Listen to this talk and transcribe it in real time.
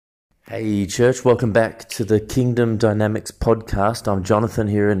Hey church, welcome back to the Kingdom Dynamics podcast. I'm Jonathan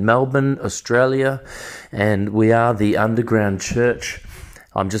here in Melbourne, Australia, and we are the underground church.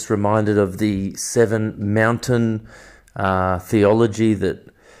 I'm just reminded of the seven mountain theology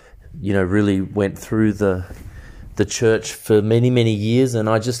that, really went through the church for many, many years. And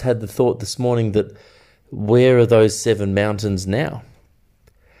I just had the thought this morning that where are those seven mountains now?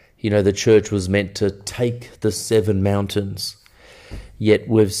 The church was meant to take the seven mountains. Yet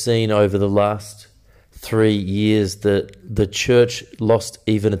we've seen over the last 3 years that the church lost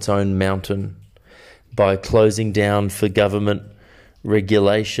even its own mountain by closing down for government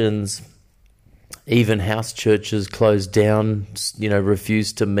regulations. Even house churches closed down,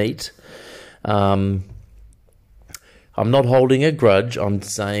 refused to meet. I'm not holding a grudge. I'm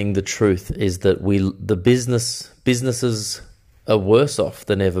saying the truth is that businesses are worse off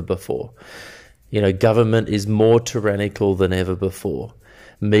than ever before. Government is more tyrannical than ever before.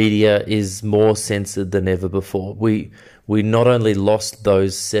 Media is more censored than ever before. We not only lost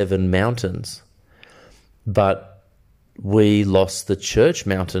those seven mountains, but we lost the church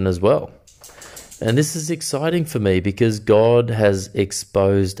mountain as well. And this is exciting for me because God has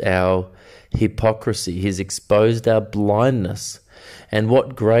exposed our hypocrisy. He's exposed our blindness. And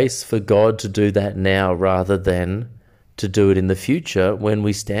what grace for God to do that now rather than to do it in the future when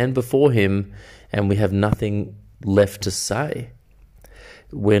we stand before Him and we have nothing left to say.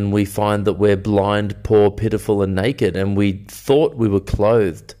 When we find that we're blind, poor, pitiful, and naked, and we thought we were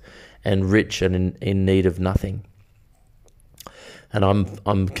clothed and rich and in need of nothing. And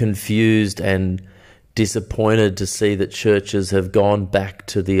I'm confused and disappointed to see that churches have gone back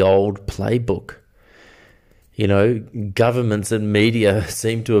to the old playbook. Governments and media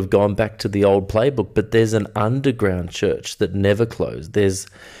seem to have gone back to the old playbook, but there's an underground church that never closed. There's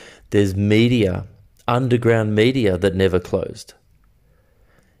media, underground media that never closed.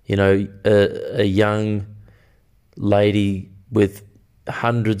 A young lady with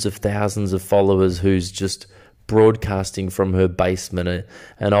hundreds of thousands of followers who's just broadcasting from her basement,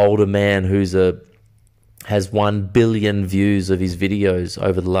 an older man who's has 1 billion views of his videos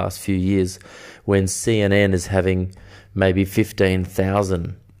over the last few years, when CNN is having maybe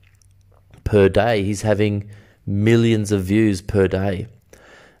 15,000 per day. He's having millions of views per day.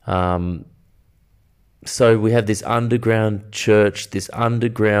 So we have this underground church, this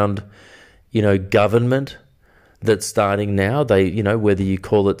underground, government that's starting now. They, whether you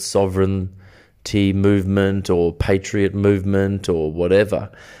call it sovereignty movement or patriot movement or whatever.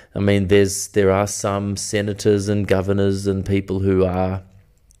 I mean, there are some senators and governors and people who are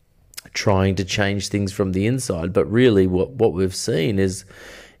trying to change things from the inside. But really what we've seen is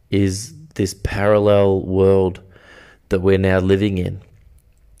this parallel world that we're now living in.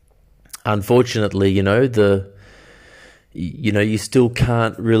 Unfortunately, you still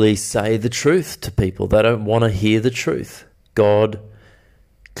can't really say the truth to people. They don't want to hear the truth. God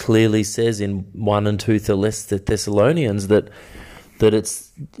clearly says in 1 and 2 Thessalonians that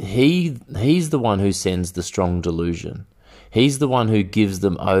it's He's the one who sends the strong delusion. He's the one who gives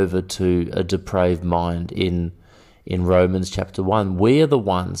them over to a depraved mind in Romans chapter 1. We are the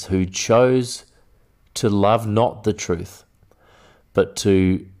ones who chose to love not the truth, but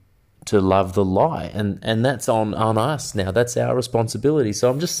to love the lie. And that's on us now. That's our responsibility. So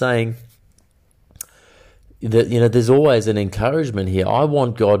I'm just saying that, there's always an encouragement here. I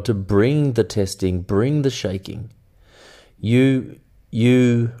want God to bring the testing, bring the shaking. You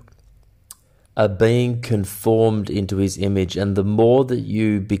are being conformed into His image, and the more that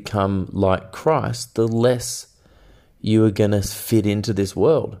you become like Christ, the less you are going to fit into this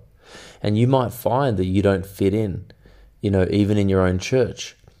world. And you might find that you don't fit in, even in your own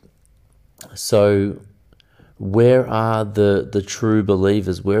church. So where are the true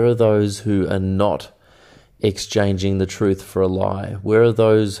believers? Where are those who are not exchanging the truth for a lie? Where are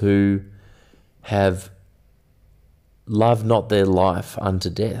those who have loved not their life unto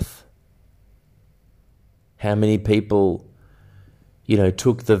death? How many people,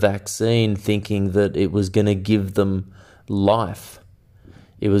 took the vaccine thinking that it was going to give them life?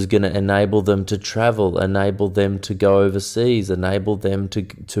 It was going to enable them to travel, enable them to go overseas, enable them to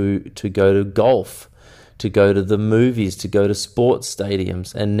go to golf, to go to the movies, to go to sports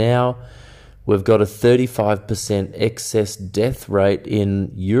stadiums. And now we've got a 35% excess death rate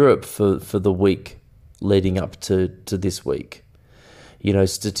in Europe for the week leading up to this week.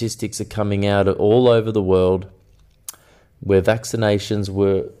 Statistics are coming out all over the world where vaccinations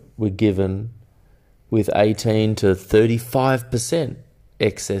were given with 18 to 35%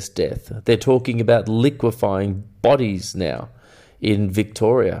 excess death. They're talking about liquefying bodies now in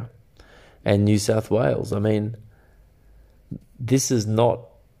Victoria and New South Wales. I mean, this is not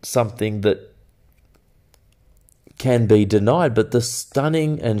something that can be denied, but the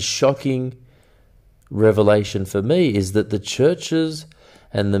stunning and shocking revelation for me is that the churches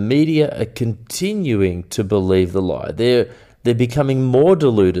and the media are continuing to believe the lie. They're becoming more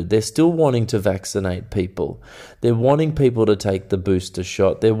deluded. They're still wanting to vaccinate people. They're wanting people to take the booster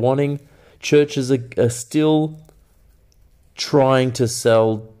shot. Churches are still trying to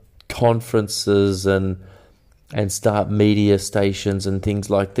sell conferences and start media stations and things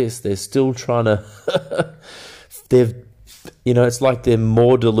like this. They're still trying to it's like they're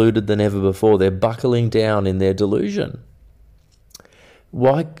more deluded than ever before. They're buckling down in their delusion.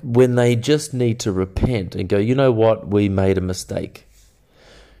 Why, when they just need to repent and go, you know what, we made a mistake.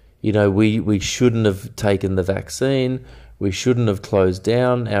 We shouldn't have taken the vaccine. We shouldn't have closed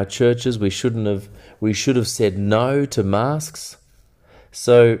down our churches. We should have said no to masks.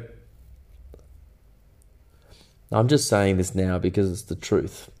 So I'm just saying this now because it's the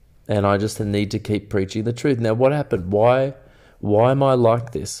truth. And I just need to keep preaching the truth. Now, what happened? Why am I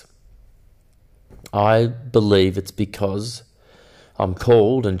like this? I believe it's because I'm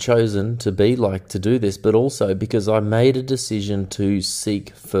called and chosen to do this, but also because I made a decision to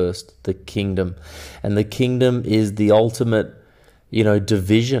seek first the kingdom. And the kingdom is the ultimate,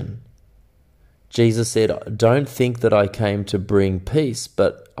 division. Jesus said, don't think that I came to bring peace,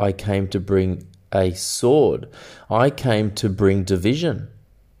 but I came to bring a sword. I came to bring division.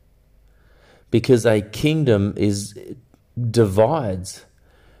 Because a kingdom divides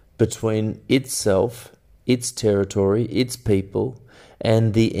between itself, its territory, its people,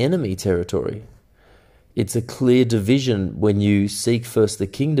 and the enemy territory. It's a clear division when you seek first the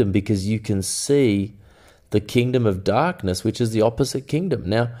kingdom, because you can see the kingdom of darkness, which is the opposite kingdom.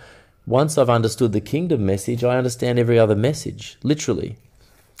 Now, once I've understood the kingdom message, I understand every other message, literally.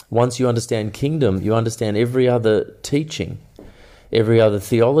 Once you understand kingdom, you understand every other teaching, every other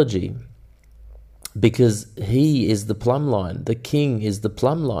theology, because he is the plumb line. The king is the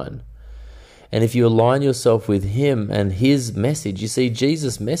plumb line. And if you align yourself with him and his message, you see,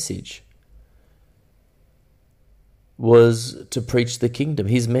 Jesus' message was to preach the kingdom.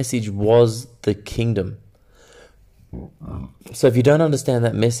 His message was the kingdom. So if you don't understand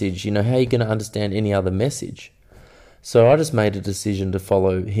that message, how are you going to understand any other message? So I just made a decision to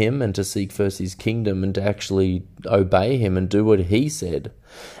follow him and to seek first his kingdom and to actually obey him and do what he said.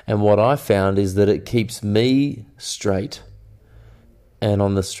 And what I found is that it keeps me straight and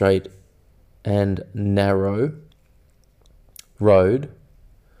on the straight and narrow road,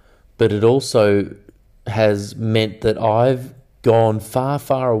 but it also has meant that I've gone far,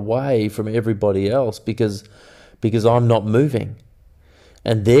 far away from everybody else because I'm not moving,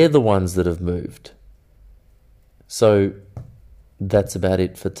 and they're the ones that have moved. So that's about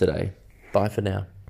it for today. Bye for now.